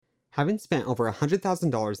Having spent over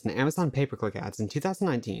 $100,000 in Amazon pay-per-click ads in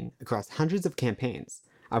 2019 across hundreds of campaigns,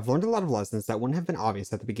 I've learned a lot of lessons that wouldn't have been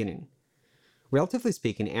obvious at the beginning. Relatively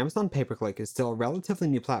speaking, Amazon pay-per-click is still a relatively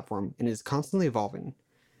new platform and is constantly evolving.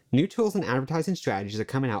 New tools and advertising strategies are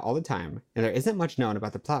coming out all the time, and there isn't much known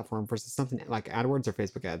about the platform versus something like AdWords or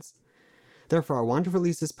Facebook ads. Therefore, I wanted to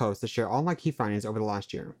release this post to share all my key findings over the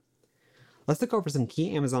last year. Let's look over some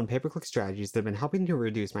key Amazon pay-per-click strategies that have been helping to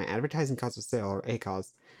reduce my advertising cost of sale, or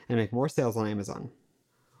ACoS, and make more sales on Amazon.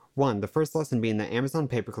 1. The first lesson being that Amazon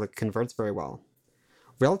pay-per-click converts very well.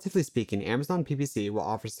 Relatively speaking, Amazon PPC will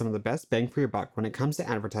offer some of the best bang for your buck when it comes to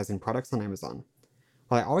advertising products on Amazon.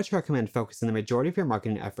 While I always recommend focusing the majority of your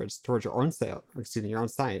marketing efforts towards your own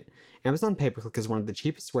site, Amazon pay-per-click is one of the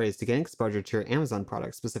cheapest ways to gain exposure to your Amazon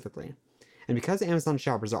products specifically. And because Amazon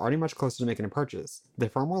shoppers are already much closer to making a purchase, they're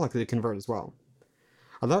far more likely to convert as well.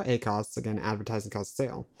 Although ACoS, again advertising cost of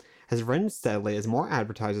sale, has risen steadily as more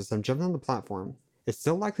advertisers have jumped on the platform, it's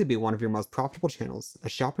still likely to be one of your most profitable channels,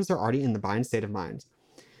 as shoppers are already in the buying state of mind.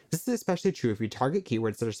 This is especially true if you target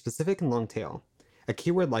keywords that are specific and long tail. A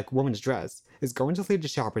keyword like woman's dress is going to lead to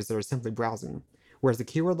shoppers that are simply browsing, whereas a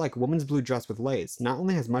keyword like woman's blue dress with lace not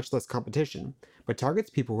only has much less competition, but targets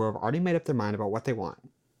people who have already made up their mind about what they want.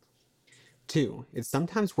 2. It's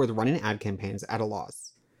sometimes worth running ad campaigns at a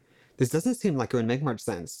loss. This doesn't seem like it would make much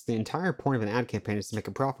sense. The entire point of an ad campaign is to make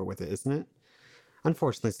a profit with it, isn't it?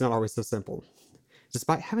 Unfortunately, it's not always so simple.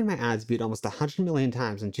 Despite having my ads viewed almost 100 million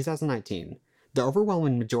times in 2019, the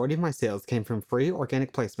overwhelming majority of my sales came from free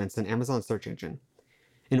organic placements in Amazon's search engine.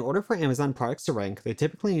 In order for Amazon products to rank, they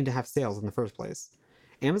typically need to have sales in the first place.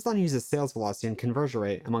 Amazon uses sales velocity and conversion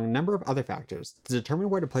rate among a number of other factors to determine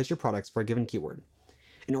where to place your products for a given keyword.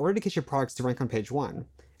 In order to get your products to rank on page 1,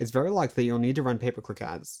 it's very likely you'll need to run pay-per-click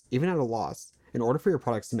ads, even at a loss, in order for your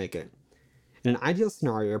products to make it. In an ideal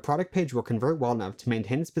scenario, your product page will convert well enough to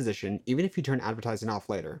maintain its position even if you turn advertising off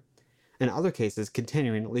later. In other cases,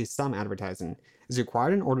 continuing at least some advertising is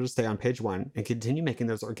required in order to stay on page 1 and continue making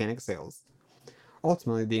those organic sales.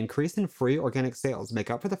 Ultimately, the increase in free organic sales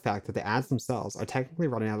make up for the fact that the ads themselves are technically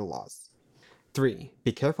running at a loss. 3.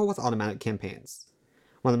 Be careful with automatic campaigns.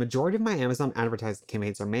 While the majority of my Amazon advertising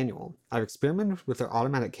campaigns are manual, I've experimented with their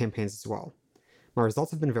automatic campaigns as well. My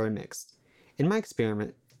results have been very mixed. In my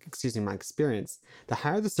experience, the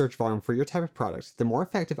higher the search volume for your type of product, the more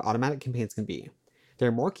effective automatic campaigns can be. There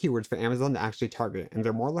are more keywords for Amazon to actually target, and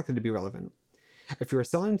they're more likely to be relevant. If you are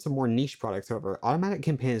selling some more niche products, however, automatic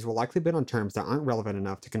campaigns will likely bid on terms that aren't relevant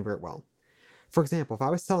enough to convert well. For example, if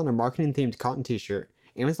I was selling a marketing-themed cotton t-shirt,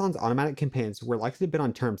 Amazon's automatic campaigns were likely to bid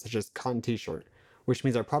on terms such as cotton t-shirt, which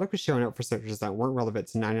means our product was showing up for searches that weren't relevant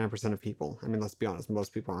to 99% of people. I mean, let's be honest,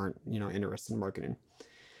 most people aren't, interested in marketing.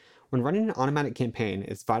 When running an automatic campaign,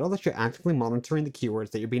 it's vital that you're actively monitoring the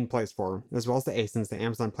keywords that you're being placed for, as well as the ASINs that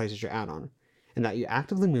Amazon places your ad on, and that you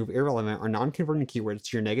actively move irrelevant or non-converting keywords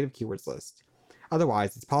to your negative keywords list.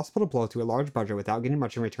 Otherwise, it's possible to blow through a large budget without getting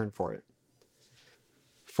much in return for it.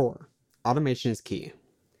 4. Automation is key.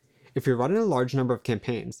 If you're running a large number of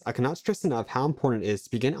campaigns, I cannot stress enough how important it is to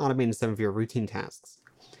begin automating some of your routine tasks.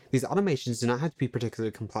 These automations do not have to be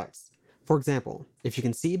particularly complex. For example, if you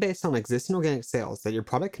can see based on existing organic sales that your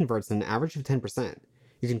product converts at an average of 10%,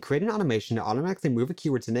 you can create an automation to automatically move a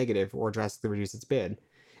keyword to negative or drastically reduce its bid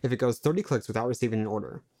if it goes 30 clicks without receiving an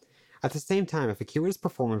order. At the same time, if a keyword is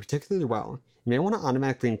performing particularly well, you may want to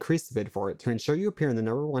automatically increase the bid for it to ensure you appear in the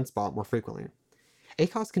number 1 spot more frequently.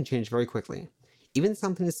 ACoS can change very quickly. Even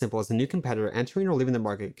something as simple as a new competitor entering or leaving the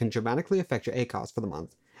market can dramatically affect your ACoS for the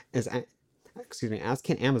month, as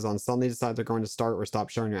can Amazon suddenly decide they're going to start or stop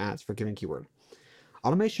showing your ads for a given keyword.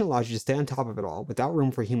 Automation allows you to stay on top of it all without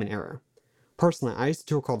room for human error. Personally, I use a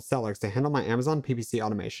tool called Cellex to handle my Amazon PPC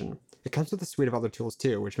automation. It comes with a suite of other tools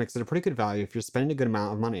too, which makes it a pretty good value if you're spending a good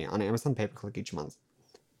amount of money on Amazon pay-per-click each month.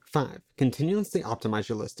 5. Continuously optimize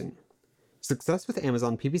your listing. Success with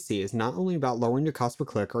Amazon PPC is not only about lowering your cost per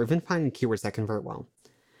click or even finding keywords that convert well.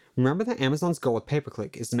 Remember that Amazon's goal with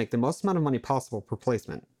pay-per-click is to make the most amount of money possible per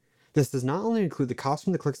placement. This does not only include the cost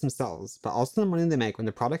from the clicks themselves, but also the money they make when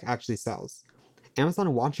the product actually sells.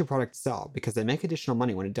 Amazon wants your product to sell because they make additional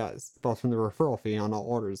money when it does, both from the referral fee on all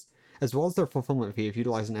orders, as well as their fulfillment fee if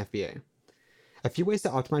utilizing FBA. A few ways to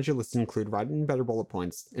optimize your listing include writing better bullet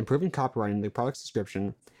points, improving copywriting the product's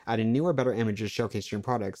description, adding new or better images showcasing your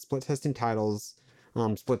product, split testing titles,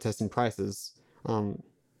 split testing prices.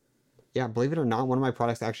 Believe it or not, one of my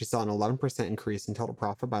products actually saw an 11% increase in total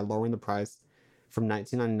profit by lowering the price from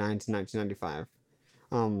 $19.99 to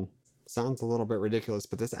 $19.95. Sounds a little bit ridiculous,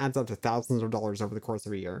 but this adds up to thousands of dollars over the course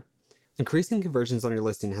of a year. Increasing conversions on your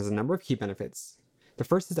listing has a number of key benefits. The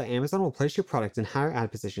first is that Amazon will place your product in higher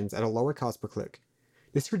ad positions at a lower cost per click.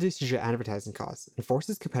 This reduces your advertising costs and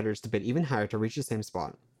forces competitors to bid even higher to reach the same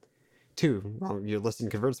spot. 2. Well, your listing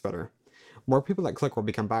converts better. More people that click will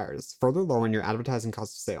become buyers, further lowering your advertising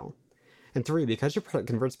cost of sale. And 3. Because your product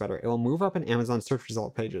converts better, it will move up in Amazon search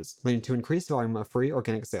result pages, leading to increased volume of free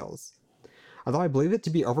organic sales. Although I believe it to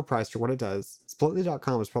be overpriced for what it does,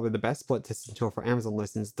 Splitly.com is probably the best split testing tool for Amazon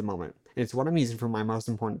listings at the moment, and it's what I'm using for my most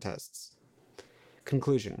important tests.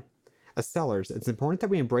 Conclusion. As sellers, it's important that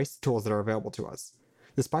we embrace the tools that are available to us.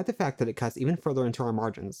 Despite the fact that it cuts even further into our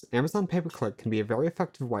margins, Amazon pay-per-click can be a very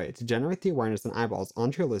effective way to generate the awareness and eyeballs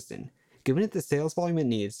onto your listing, giving it the sales volume it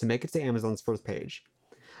needs to make it to Amazon's first page.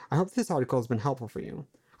 I hope this article has been helpful for you.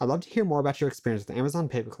 I'd love to hear more about your experience with Amazon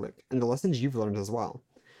pay-per-click and the lessons you've learned as well.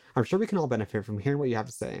 I'm sure we can all benefit from hearing what you have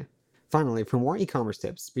to say. Finally, for more e-commerce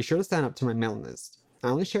tips, be sure to sign up to my mailing list. I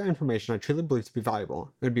only share information I truly believe to be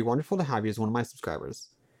valuable. It would be wonderful to have you as one of my subscribers.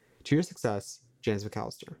 To your success, James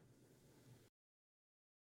McAllister.